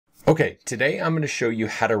Okay, today I'm going to show you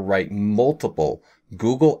how to write multiple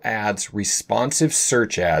Google Ads responsive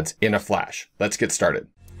search ads in a Flash. Let's get started.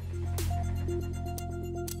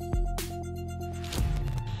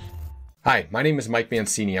 Hi, my name is Mike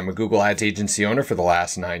Mancini. I'm a Google Ads agency owner for the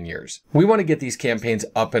last 9 years. We want to get these campaigns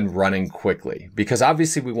up and running quickly because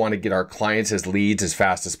obviously we want to get our clients as leads as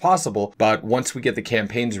fast as possible, but once we get the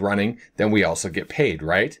campaigns running, then we also get paid,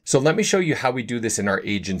 right? So let me show you how we do this in our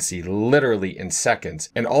agency literally in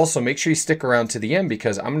seconds. And also make sure you stick around to the end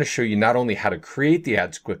because I'm going to show you not only how to create the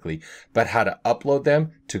ads quickly, but how to upload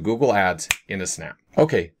them to Google Ads in a snap.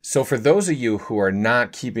 Okay, so for those of you who are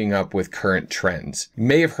not keeping up with current trends, you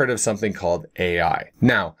may have heard of something called AI.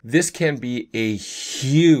 Now, this can be a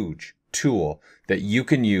huge tool that you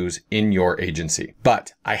can use in your agency.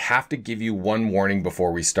 But I have to give you one warning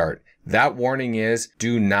before we start. That warning is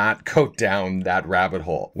do not go down that rabbit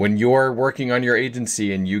hole. When you're working on your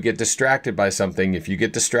agency and you get distracted by something, if you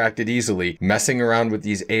get distracted easily, messing around with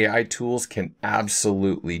these AI tools can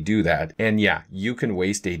absolutely do that. And yeah, you can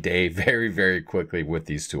waste a day very, very quickly with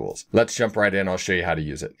these tools. Let's jump right in. I'll show you how to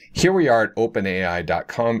use it. Here we are at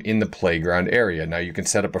openai.com in the playground area. Now you can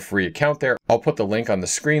set up a free account there. I'll put the link on the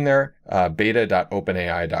screen there,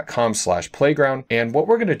 beta.openai.com/playground. And what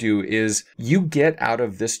we're going to do is you get out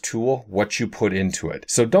of this tool what you put into it.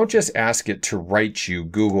 So don't just ask it to write you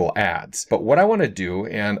Google Ads. But what I want to do,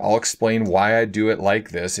 and I'll explain why I do it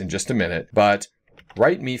like this in just a minute, but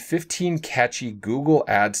write me 15 catchy Google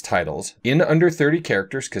Ads titles in under 30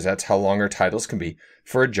 characters, because that's how long our titles can be,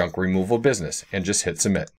 for a junk removal business, and just hit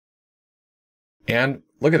submit. And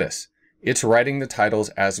look at this. It's writing the titles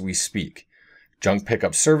as we speak. Junk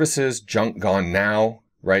pickup services, junk gone now,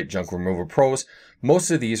 right? Junk removal pros.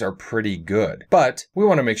 Most of these are pretty good, but we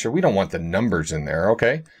want to make sure we don't want the numbers in there,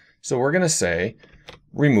 okay? So we're going to say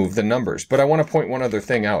remove the numbers, but I want to point one other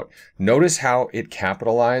thing out. Notice how it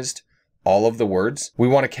capitalized all of the words. We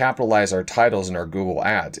want to capitalize our titles in our Google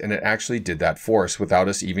Ads, and it actually did that for us without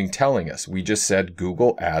us even telling us. We just said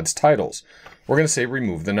Google Ads titles. We're going to say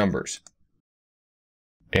remove the numbers.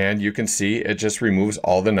 And you can see it just removes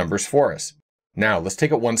all the numbers for us. Now let's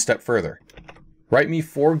take it one step further. Write me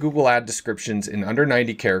 4 Google ad descriptions in under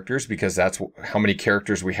 90 characters because that's how many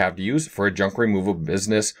characters we have to use for a junk removal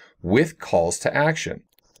business with calls to action.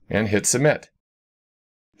 And hit submit.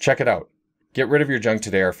 Check it out. Get rid of your junk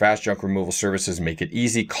today. Our fast junk removal services make it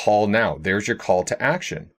easy. Call now. There's your call to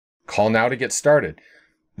action. Call now to get started.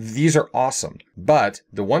 These are awesome. But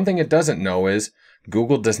the one thing it doesn't know is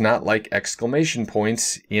Google does not like exclamation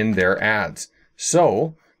points in their ads.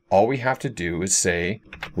 So all we have to do is say,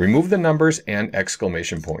 remove the numbers and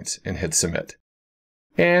exclamation points and hit submit.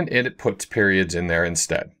 And it puts periods in there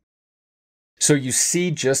instead. So you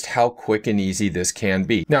see just how quick and easy this can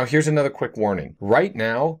be. Now, here's another quick warning. Right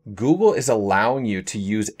now, Google is allowing you to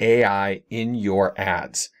use AI in your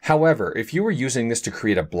ads. However, if you were using this to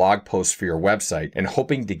create a blog post for your website and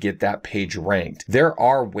hoping to get that page ranked, there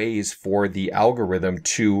are ways for the algorithm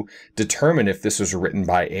to determine if this was written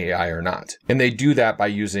by AI or not. And they do that by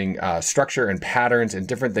using structure and patterns and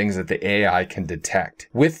different things that the AI can detect.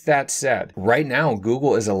 With that said, right now,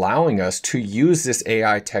 Google is allowing us to use this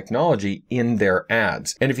AI technology in their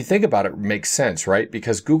ads. And if you think about it, it makes sense, right?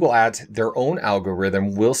 Because Google Ads, their own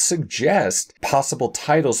algorithm will suggest possible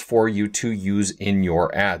titles for you to use in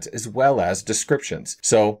your ads, as well as descriptions.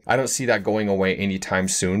 So I don't see that going away anytime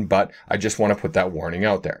soon, but I just want to put that warning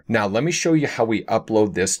out there. Now, let me show you how we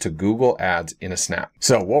upload this to Google Ads in a snap.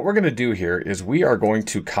 So what we're going to do here is we are going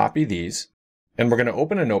to copy these and we're going to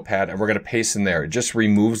open a notepad and we're going to paste in there. It just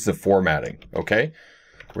removes the formatting, okay?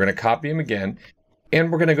 We're going to copy them again. And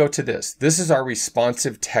we're going to go to this. This is our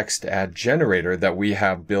responsive text ad generator that we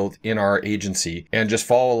have built in our agency. And just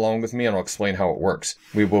follow along with me and I'll explain how it works.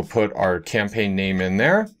 We will put our campaign name in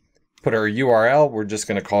there, put our URL. We're just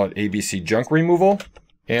going to call it ABC Junk Removal.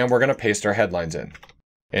 And we're going to paste our headlines in.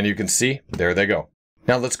 And you can see, there they go.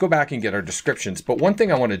 Now let's go back and get our descriptions. But one thing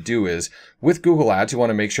I want to do is with Google Ads, you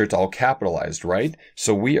want to make sure it's all capitalized, right?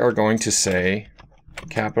 So we are going to say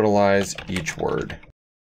capitalize each word.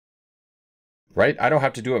 Right? I don't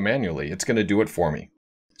have to do it manually. It's going to do it for me.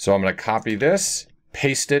 So I'm going to copy this,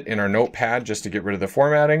 paste it in our notepad just to get rid of the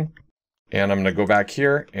formatting. And I'm going to go back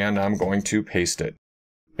here and I'm going to paste it.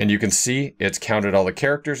 And you can see it's counted all the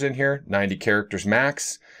characters in here, 90 characters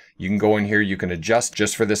max. You can go in here, you can adjust.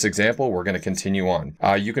 Just for this example, we're going to continue on.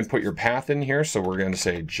 You can put your path in here. So we're going to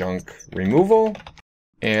say junk removal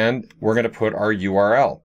and we're going to put our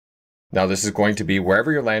URL. Now this is going to be wherever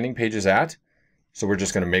your landing page is at. So we're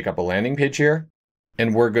just going to make up a landing page here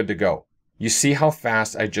and we're good to go. You see how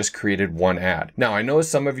fast I just created one ad. Now, I know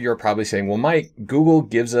some of you are probably saying, well, Mike, Google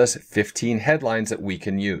gives us 15 headlines that we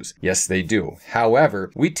can use. Yes, they do.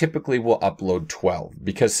 However, we typically will upload 12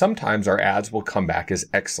 because sometimes our ads will come back as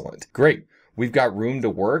excellent. Great. We've got room to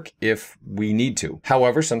work if we need to.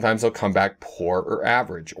 However, sometimes they'll come back poor or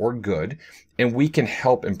average or good, and we can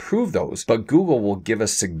help improve those. But Google will give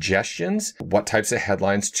us suggestions, what types of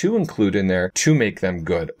headlines to include in there to make them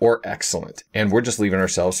good or excellent. And we're just leaving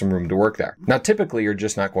ourselves some room to work there. Now, typically, you're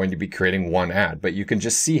just not going to be creating one ad, but you can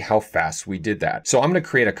just see how fast we did that. So I'm going to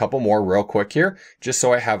create a couple more real quick here, just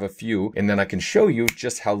so I have a few, and then I can show you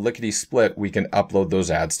just how lickety split we can upload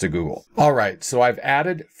those ads to Google. All right, so I've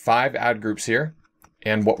added 5 ad groups here.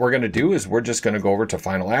 And what we're going to do is we're just going to go over to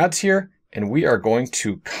Final Ads here, and we are going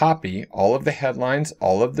to copy all of the headlines,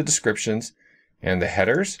 all of the descriptions, and the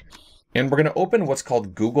headers. And we're going to open what's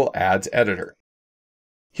called Google Ads Editor.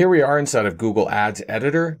 Here we are inside of Google Ads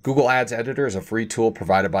Editor. Google Ads Editor is a free tool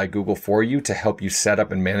provided by Google for you to help you set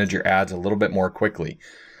up and manage your ads a little bit more quickly.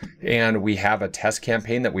 And we have a test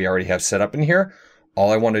campaign that we already have set up in here.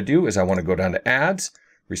 All I want to do is I want to go down to Ads,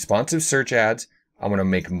 Responsive Search Ads. I want to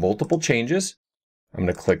make multiple changes. I'm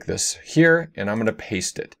going to click this here and I'm going to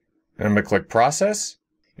paste it. And I'm going to click Process.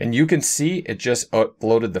 And you can see it just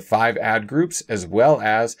uploaded the 5 ad groups as well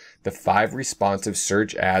as the 5 responsive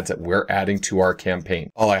search ads that we're adding to our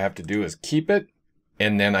campaign. All I have to do is keep it,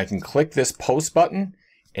 and then I can click this post button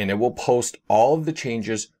and it will post all of the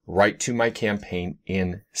changes right to my campaign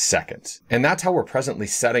in seconds. And that's how we're presently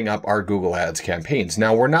setting up our Google Ads campaigns.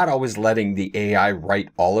 Now, we're not always letting the AI write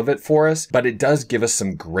all of it for us, but it does give us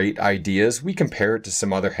some great ideas. We compare it to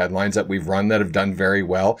some other headlines that we've run that have done very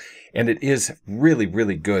well. And it is really,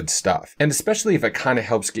 really good stuff. And especially if it kind of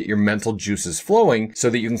helps get your mental juices flowing so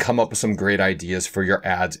that you can come up with some great ideas for your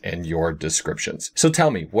ads and your descriptions. So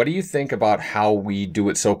tell me, what do you think about how we do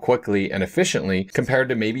it so quickly and efficiently compared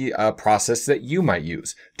to maybe a process that you might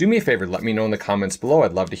use? Do me a favor, let me know in the comments below.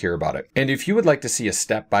 I'd love to hear about it. And if you would like to see a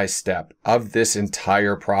step-by-step of this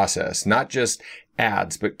entire process, not just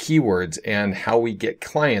ads, but keywords and how we get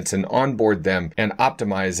clients and onboard them and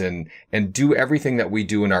optimize and do everything that we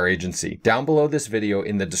do in our agency. Down below this video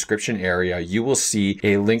in the description area, you will see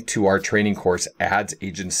a link to our training course, Ads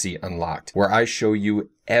Agency Unlocked, where I show you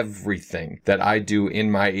everything that I do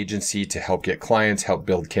in my agency to help get clients, help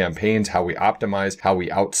build campaigns, how we optimize, how we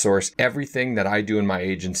outsource. Everything that I do in my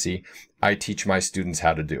agency, I teach my students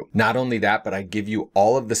how to do. Not only that, but I give you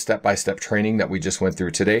all of the step-by-step training that we just went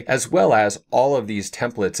through today, as well as all of these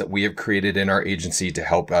templates that we have created in our agency to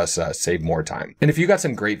help us save more time. And if you got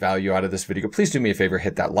some great value out of this video, please do me a favor,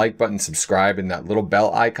 hit that like button, subscribe, and that little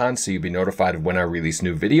bell icon so you'll be notified of when I release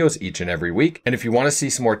new videos each and every week. And if you want to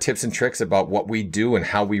see some more tips and tricks about what we do and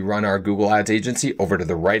how we run our Google Ads agency, over to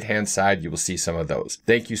the right-hand side, you will see some of those.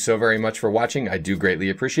 Thank you so very much for watching. I do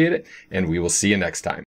greatly appreciate it, and we will see you next time.